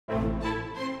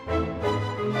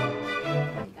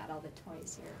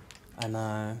And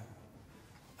I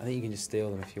think you can just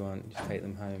steal them if you want. Just take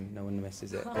them home. No one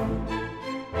misses it.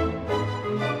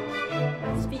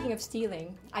 Speaking of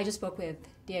stealing, I just spoke with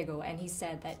Diego, and he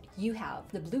said that you have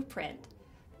the blueprint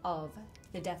of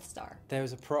the Death Star. There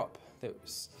was a prop that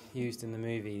was used in the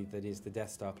movie that is the Death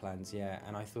Star plans, yeah,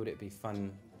 and I thought it'd be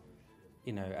fun,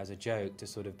 you know, as a joke, to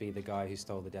sort of be the guy who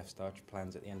stole the Death Star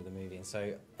plans at the end of the movie. And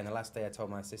so, in the last day, I told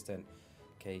my assistant,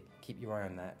 okay, keep your eye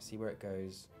on that, see where it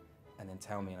goes, and then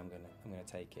tell me, and I'm gonna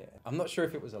take it. I'm not sure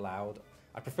if it was allowed.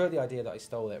 I prefer the idea that I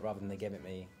stole it rather than they gave it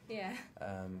me. Yeah.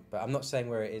 But I'm not saying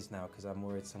where it is now because I'm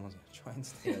worried someone's gonna try and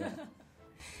steal it.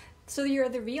 So you're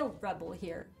the real rebel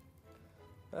here.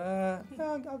 No,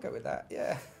 I'll go with that,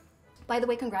 yeah. By the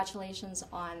way, congratulations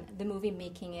on the movie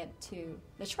making it to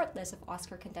the short list of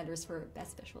Oscar contenders for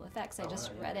Best Visual Effects. I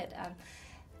just read it.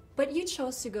 But you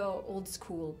chose to go old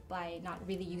school by not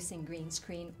really using green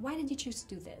screen. Why did you choose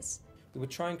to do this? We would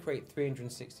try and create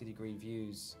 360-degree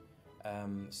views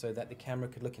so that the camera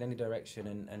could look in any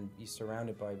direction and you're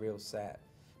surrounded by a real set.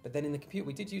 But then in the computer,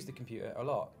 we did use the computer a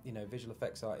lot. You know, visual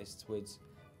effects artists would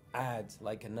add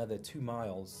like another 2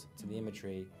 miles to the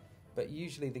imagery. But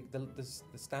usually the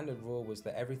standard rule was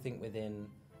that everything within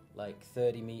like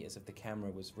 30 meters of the camera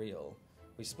was real.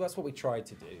 That's what we tried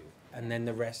to do, and then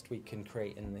the rest we can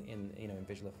create in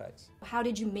visual effects. How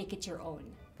did you make it your own?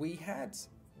 We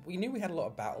knew we had a lot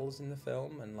of battles in the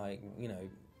film, and like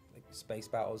space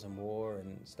battles and war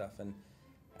and stuff,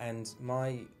 and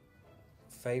my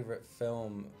favorite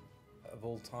film of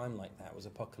all time like that was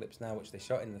Apocalypse Now, which they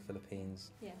shot in the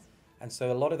Philippines. Yes. And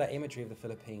so a lot of that imagery of the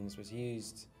Philippines was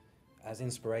used as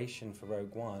inspiration for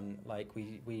Rogue One. Like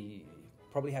we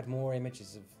probably had more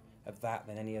images of that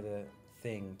than any other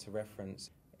thing to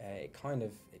reference. It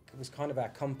was kind of our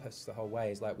compass the whole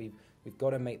way. It's like we've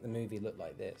got to make the movie look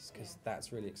like this because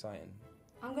that's really exciting.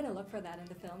 I'm gonna look for that in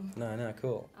the film. No,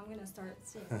 cool. I'm gonna start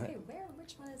seeing. Okay,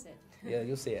 which one is it? Yeah,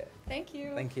 you'll see it. Thank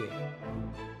you. Thank you.